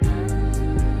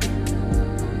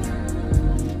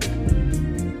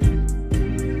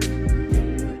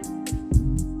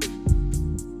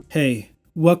Hey,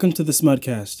 welcome to the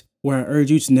Smudcast, where I urge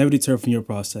you to never deter from your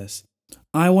process.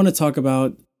 I want to talk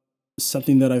about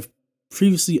something that I've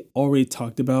previously already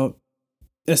talked about,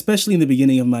 especially in the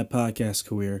beginning of my podcast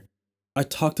career. I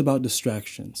talked about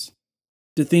distractions,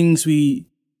 the things we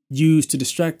use to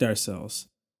distract ourselves,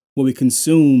 what we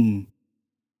consume,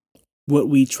 what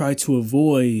we try to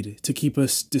avoid to keep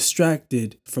us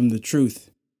distracted from the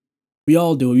truth. We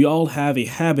all do. We all have a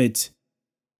habit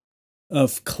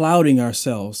of clouding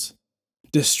ourselves,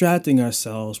 distracting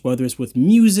ourselves, whether it's with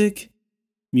music.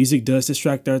 Music does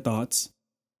distract our thoughts.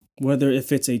 Whether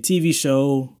if it's a TV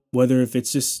show, whether if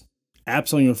it's just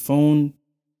apps on your phone,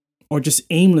 or just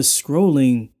aimless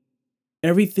scrolling,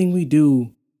 everything we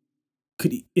do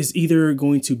is either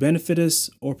going to benefit us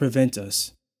or prevent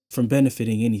us from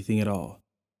benefiting anything at all.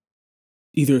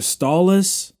 Either stall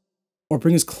us or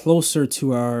bring us closer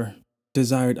to our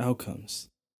desired outcomes.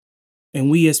 And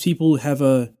we as people have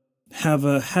a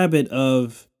habit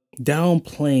of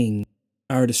downplaying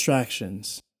our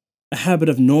distractions, a habit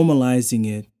of normalizing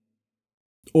it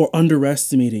or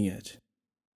underestimating it.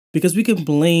 Because we can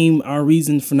blame our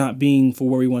reason for not being for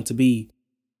where we want to be.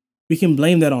 We can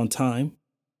blame that on time.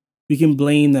 We can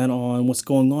blame that on what's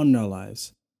going on in our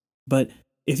lives. But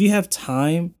if you have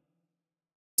time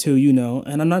to,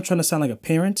 and I'm not trying to sound like a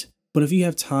parent, but if you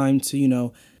have time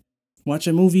to, watch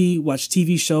a movie, watch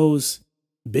TV shows,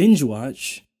 binge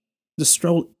watch, just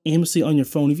stroll aimlessly on your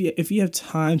phone. If you have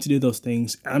time to do those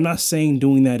things, I'm not saying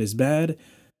doing that is bad,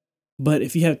 but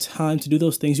if you have time to do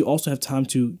those things, you also have time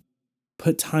to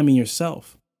put time in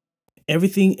yourself.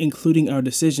 Everything, including our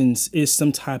decisions, is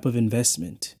some type of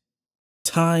investment.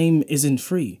 Time isn't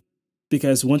free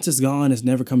because once it's gone, it's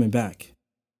never coming back.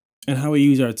 And how we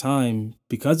use our time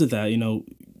because of that,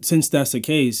 since that's the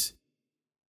case,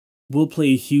 will play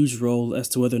a huge role as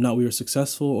to whether or not we are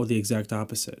successful or the exact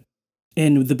opposite.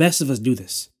 And the best of us do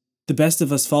this. The best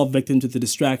of us fall victim to the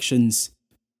distractions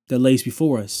that lays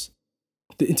before us.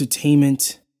 The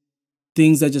entertainment,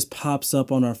 things that just pops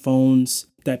up on our phones,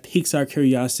 that piques our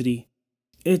curiosity.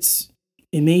 It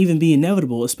may even be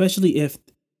inevitable, especially if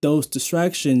those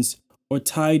distractions are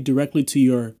tied directly to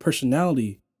your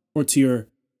personality or to your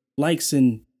likes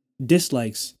and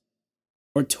dislikes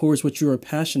or towards what you are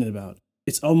passionate about.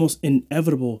 It's almost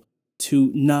inevitable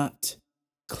to not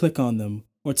click on them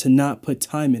or to not put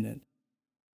time in it.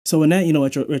 So in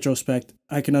that, retrospect,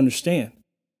 I can understand.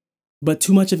 But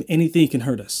too much of anything can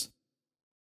hurt us.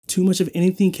 Too much of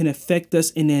anything can affect us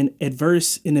in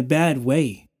a bad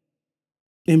way.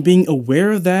 And being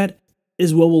aware of that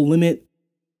is what will limit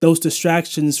those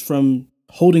distractions from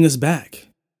holding us back.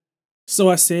 So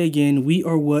I say again, we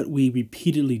are what we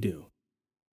repeatedly do.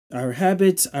 Our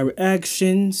habits, our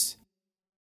actions,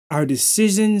 our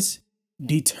decisions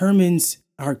determines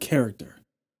our character.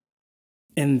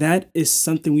 And that is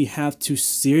something we have to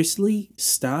seriously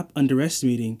stop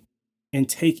underestimating and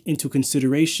take into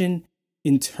consideration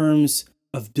in terms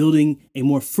of building a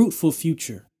more fruitful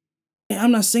future. And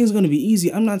I'm not saying it's going to be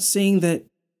easy. I'm not saying that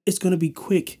it's going to be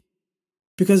quick.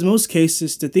 Because in most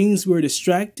cases, the things we're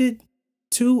distracted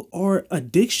to are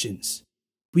addictions.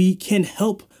 We can't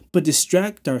help but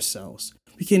distract ourselves.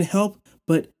 We can't help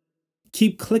but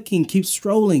keep clicking, keep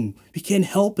scrolling. We can't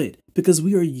help it because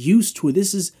we are used to it.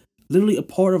 This is literally a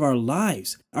part of our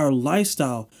lives. Our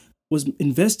lifestyle was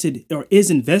invested or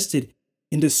is invested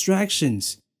in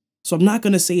distractions. So I'm not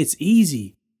going to say it's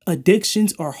easy.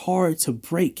 Addictions are hard to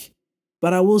break.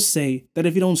 But I will say that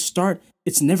if you don't start,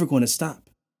 it's never going to stop.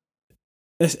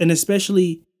 And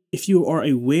especially if you are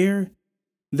aware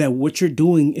that what you're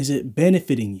doing isn't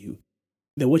benefiting you,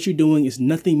 that what you're doing is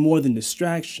nothing more than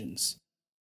distractions.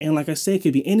 And like I say, it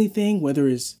could be anything, whether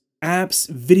it's apps,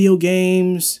 video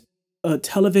games,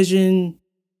 television,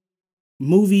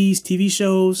 movies, TV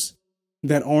shows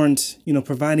that aren't,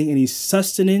 providing any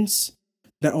sustenance,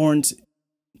 that aren't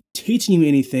teaching you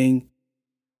anything,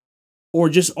 or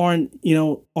just aren't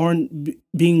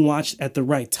being watched at the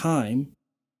right time.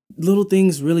 Little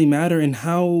things really matter, and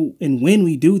how and when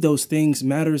we do those things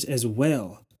matters as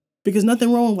well. Because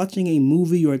nothing wrong with watching a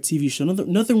movie or a TV show,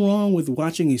 nothing wrong with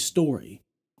watching a story.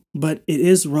 But it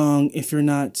is wrong if you're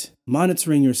not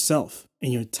monitoring yourself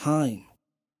and your time,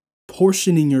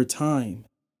 portioning your time.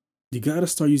 You got to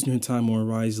start using your time more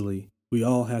wisely. We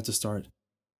all have to start.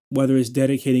 Whether it's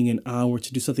dedicating an hour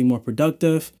to do something more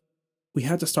productive, we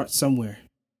have to start somewhere.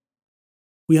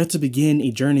 We have to begin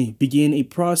a journey, begin a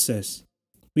process.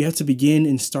 We have to begin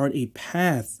and start a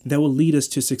path that will lead us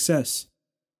to success,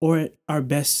 or our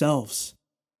best selves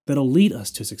that'll lead us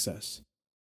to success.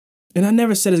 And I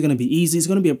never said it's going to be easy. It's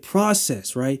going to be a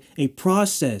process, right? A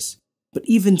process. But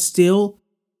even still,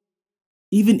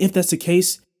 even if that's the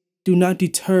case, Do not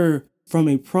deter from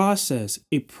a process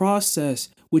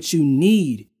which you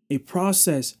need, a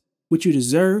process which you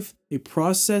deserve, a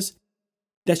process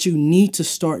that you need to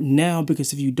start now,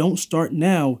 because if you don't start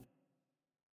now,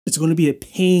 it's going to be a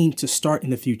pain to start in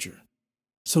the future.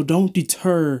 So don't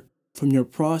deter from your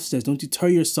process. Don't deter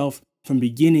yourself from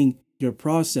beginning your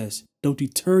process. Don't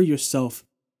deter yourself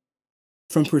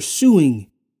from pursuing,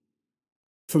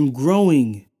 from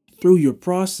growing through your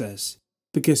process,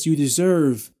 because you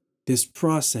deserve this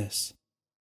process.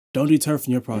 Don't deter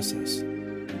from your process.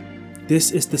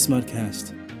 This is the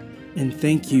Smudcast, and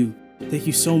thank you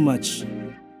so much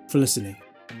for listening.